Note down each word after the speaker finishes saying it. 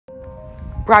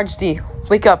Brodgtti,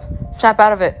 wake up. Snap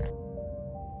out of it.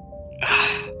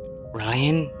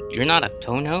 Ryan, you're not a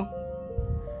Tono?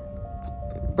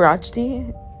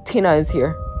 Brodgtti? Tina is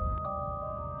here.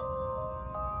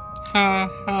 Ha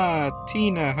ha,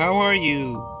 Tina, how are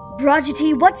you?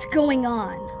 Brodgtti, what's going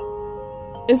on?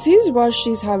 It seems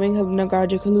Brodgtti's having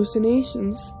hypnagogic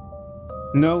hallucinations.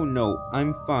 No,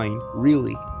 I'm fine,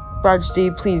 really.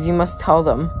 Brodgtti, please, you must tell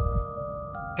them.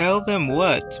 Tell them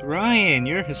what? Ryan,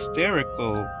 you're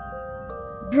hysterical.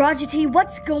 Brodgtti,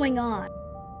 what's going on?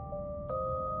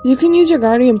 You can use your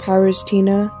guardian powers,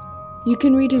 Tina. You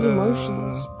can read his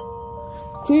emotions.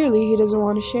 Clearly, he doesn't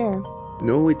want to share.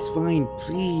 No, it's fine,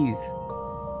 please.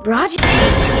 Brodgtti,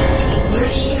 we're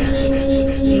here.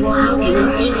 We will help you,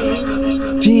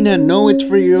 Brodgtti. Tina, no, it's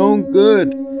for your own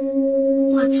good.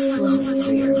 Let's flow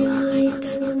through your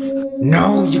mind.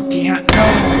 No, you can't, no!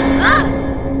 Ah!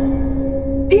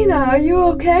 Tina, are you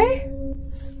okay?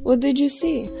 What did you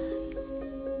see?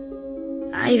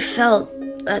 I felt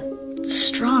a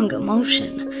strong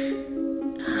emotion.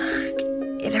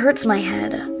 It hurts my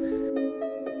head.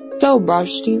 So,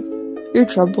 Brodgtti, you're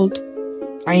troubled.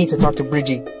 I need to talk to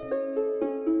Bridgie.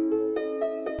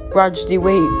 Brodgtti,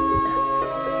 wait.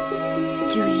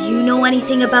 Do you know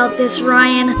anything about this,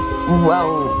 Ryan?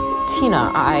 Well,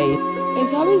 Tina,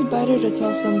 It's always better to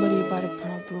tell somebody about a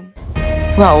problem.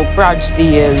 Well,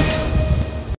 Brodgtti is...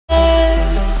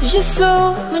 There's just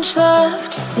so much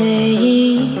left to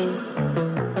say.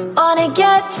 Wanna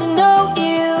get to know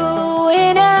you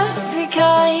in every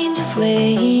kind of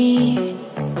way.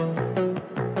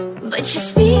 But you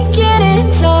speak it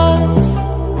in tongues.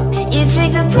 You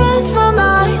take the breath from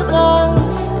my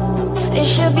lungs. It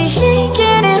should be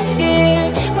shaking in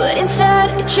fear, but instead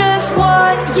I just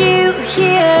want you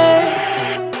here.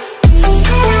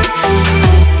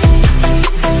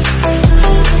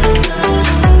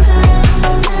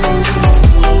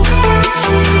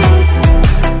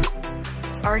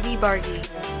 Argy-Bargy.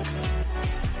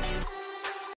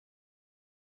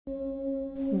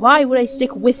 Why would I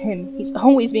stick with him? He's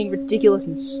always being ridiculous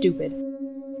and stupid.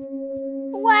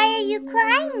 Why are you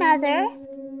crying, Mother?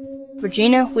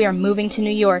 Bridgina, we are moving to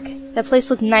New York. That place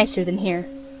looked nicer than here.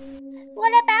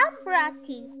 What about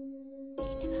Brodgtti?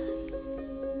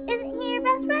 Isn't he your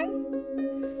best friend?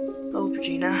 Oh,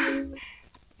 Bridgina,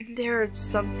 there are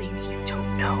some things you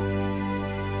don't know.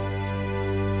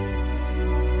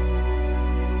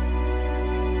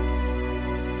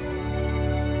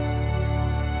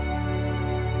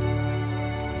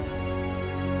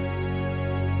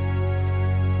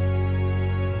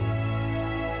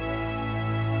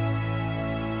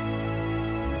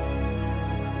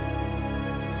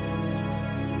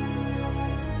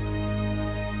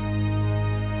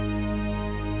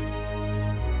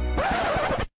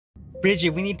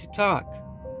 Bridget, we need to talk.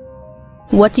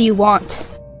 What do you want?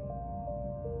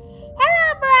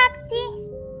 Hello, Brodgtti.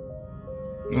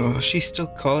 Oh, she's still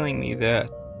calling me that.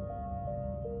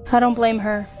 I don't blame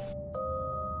her.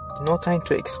 No time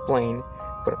to explain,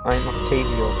 but I'm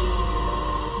Octavio.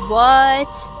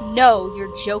 What? No,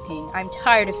 you're joking. I'm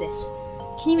tired of this.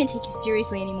 I can't even take you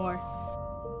seriously anymore.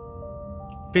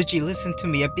 Bridgie, listen to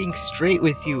me. I'm being straight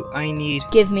with you. I need...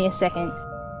 Give me a second.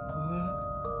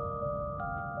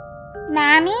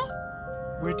 Mommy?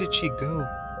 Where did she go?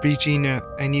 Bridgina,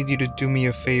 I need you to do me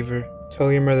a favor.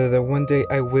 Tell your mother that one day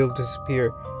I will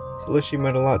disappear. Tell her she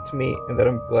meant a lot to me and that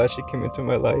I'm glad she came into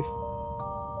my life.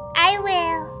 I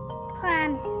will.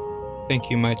 Promise. Thank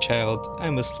you, my child. I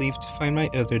must leave to find my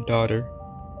other daughter.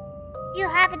 You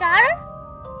have a daughter?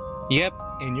 Yep,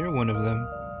 and you're one of them.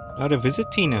 Now to visit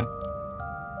Tina.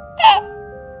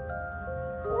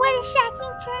 What a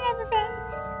shocking turn of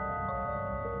events.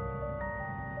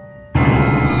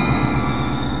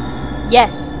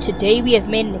 Yes, today we have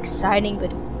made an exciting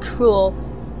but cruel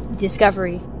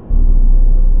discovery.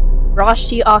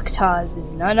 Brodgtti Octaz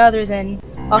is none other than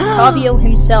Octavio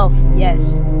himself.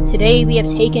 Yes, today we have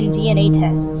taken DNA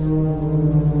tests.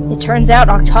 It turns out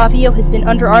Octavio has been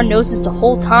under our noses the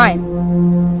whole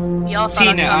time. We all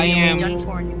thought Tina, Octavio was done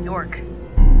for in New York.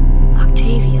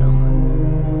 Octavio.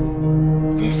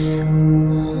 This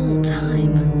whole time.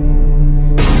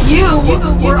 You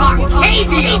were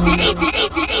Octavio!